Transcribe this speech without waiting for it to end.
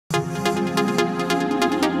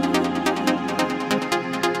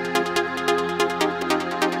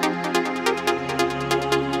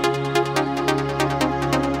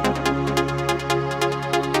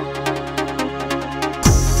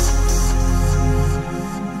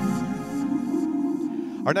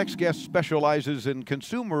Our next guest specializes in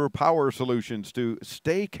consumer power solutions to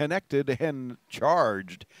stay connected and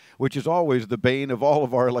charged, which is always the bane of all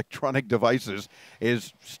of our electronic devices,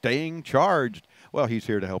 is staying charged. Well, he's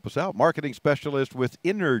here to help us out. Marketing specialist with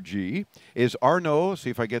Innergie is Arno, see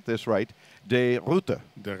if I get this right, de Ruyter.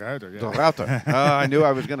 De Ruyter, yeah. De Ruyter. I knew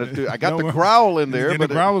I was going to do. I got the growl in there. Yeah, but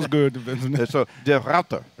the growl was good. So, de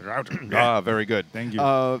Ruyter. Ruyter. Yeah. Very good. Thank you.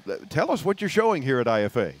 Tell us what you're showing here at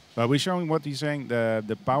IFA. We're showing what you're saying,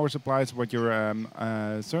 the power supplies, what you're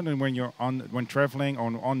certainly when you're when traveling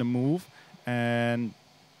on the move, and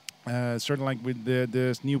certainly like with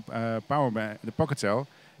this new power bank, the pocket cell.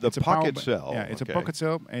 The pocket cell. Yeah, it's a pocket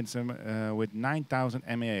cell. It's with 9,000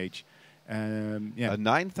 mAh. A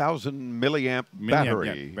 9,000 milliamp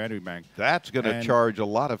battery. Yeah, battery bank. That's going to charge a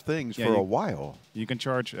lot of things for a while. You can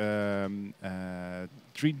charge 3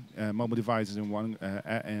 mobile devices in one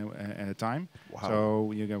at a time. Wow.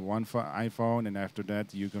 So you get one iPhone, and after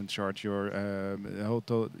that you can charge your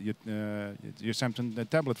your Samsung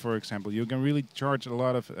tablet, for example. You can really charge a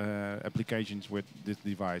lot of applications with this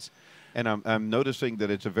device. And I'm noticing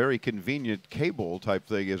that it's a very convenient cable type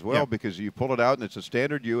thing as well, because you pull it out and it's a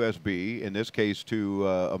standard USB, in this case to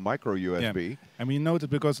a micro USB. Yeah. And we noticed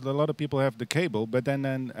because a lot of people have the cable, but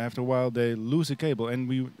then after a while they lose the cable, and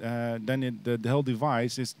the whole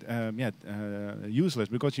device is useless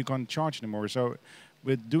because you can't charge anymore. So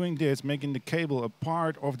with doing this, making the cable a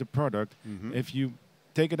part of the product, if you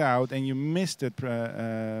take it out and you missed it,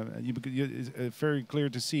 it's very clear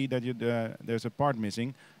to see that there's a part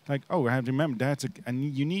missing. Like, oh, I have to remember and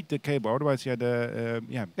you need the cable, otherwise, it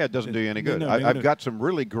doesn't do you any good. I've got some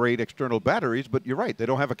really great external batteries, but you're right, they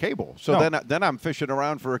don't have a cable. So then I'm fishing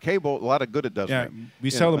around for a cable. A lot of good it does me. We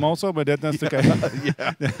sell them also, but that's the case.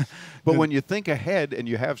 But when you think ahead and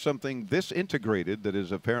you have something this integrated that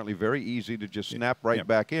is apparently very easy to just snap right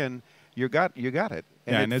back in, you got it.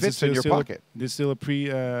 And it fits in your pocket. This is still a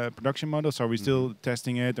pre-production model, so we're still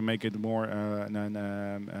testing it to make it more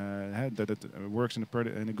that it works in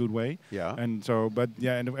a good way. Yeah. And so,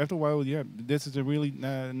 and after a while, this is a really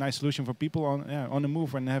nice solution for people on the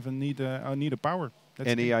move and need a power.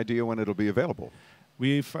 Any idea when it'll be available?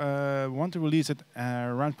 We want to release it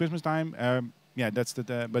around Christmas time. Yeah, that's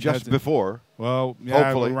the. But just before. Well,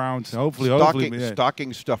 hopefully around. Hopefully,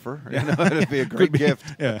 stocking stuffer. It'd be a great gift.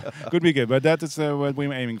 Could be good. But that is what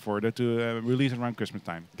we're aiming for. To release it around Christmas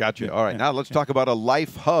time. Gotcha. All right. Now let's talk about a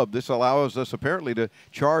Life Hub. This allows us apparently to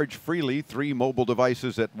charge freely 3 mobile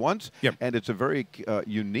devices at once. Yep. And it's a very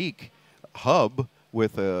unique hub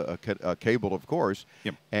with a cable, of course.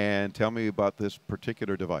 Yep. And tell me about this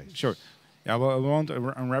particular device. Sure. Yeah, well, I won't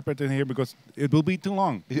unwrap it in here because it will be too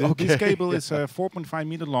long. Okay. This cable is 4.5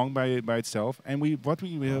 meters long by itself, and what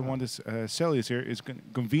we want to sell is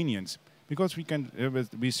convenience, because we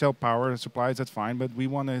sell power supplies, that's fine, but we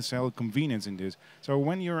want to sell convenience in this. So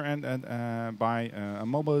when you're buy a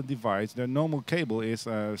mobile device, the normal cable is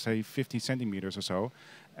say 50 centimeters or so,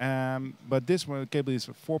 but this cable is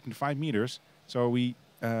 4.5 meters, so we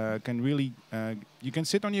can really you can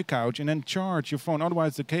sit on your couch and then charge your phone.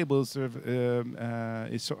 Otherwise, the cable is with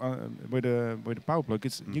the power plug.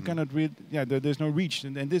 You cannot read. There's no reach,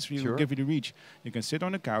 and this will give you the reach. You can sit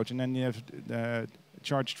on the couch and then you have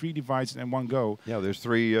charge 3 devices in one go. Yeah, there's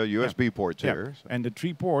 3 USB ports here. So. And the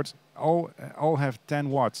 3 ports all have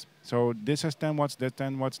 10 watts. So this has 10 watts, that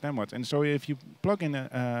 10 watts, 10 watts. And so if you plug in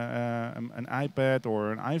an iPad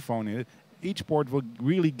or an iPhone in it, each port will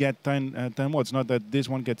really get 10 watts. Not that this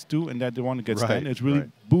one gets 2 and that the one gets 10. It's really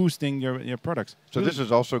boosting your products. So this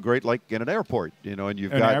is also great, like in an airport, and you've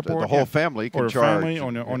got the whole family can charge. Family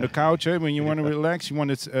on the couch when you want to relax, you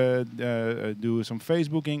want to do some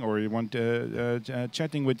Facebooking, or you want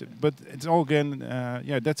chatting with. But it's all again,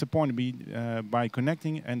 that's the point. By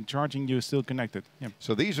connecting and charging, you're still connected. Yeah.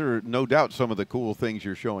 So these are no doubt some of the cool things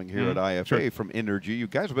you're showing here at IFA from Innergie. You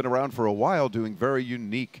guys have been around for a while, doing very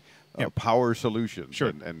unique power solutions.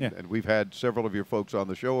 Sure. And we've had several of your folks on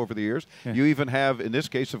the show over the years. Yeah. You even have, in this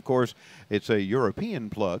case, of course, it's a European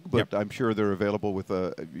plug, but I'm sure they're available with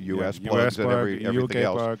US plugs and everything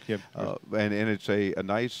else. Plug, and it's a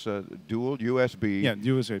nice dual USB. Yeah,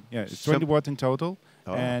 USB. Yeah, it's 20 watts in total.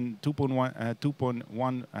 And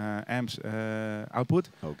 2.1 amps output.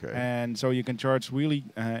 Okay. And so you can charge really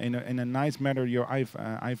in a nice manner your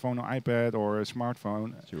iPhone or iPad or a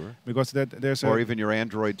smartphone. Sure. Because there's or even your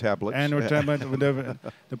Android tablet. Android tablet, whatever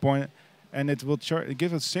the point. And it will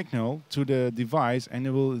give a signal to the device, and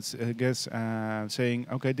it will saying,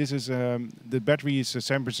 okay, this is the battery is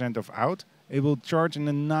 7% of out. it will charge in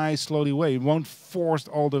a nice, slowly way. It won't force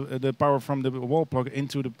all the power from the wall plug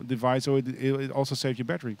into the device, so it also saves your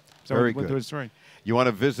battery. So Very it won't good. destroy. You want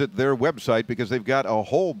to visit their website because they've got a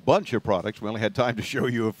whole bunch of products. We only had time to show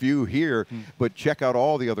you a few here, but check out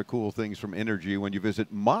all the other cool things from Innergie when you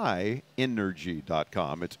visit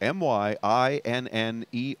myinnergie.com. It's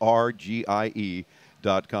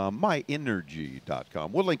MYINNERGIE.com,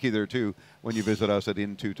 myinnergie.com. We'll link you there too when you visit us at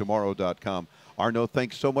intotomorrow.com. Arno,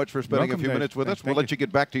 thanks so much for spending a few minutes with us. We'll let you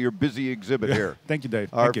get back to your busy exhibit here. Thank you, Dave.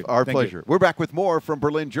 Our pleasure. We're back with more from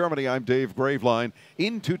Berlin, Germany. I'm Dave Graveline.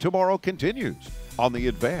 Into Tomorrow continues on the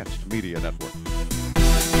Advanced Media Network.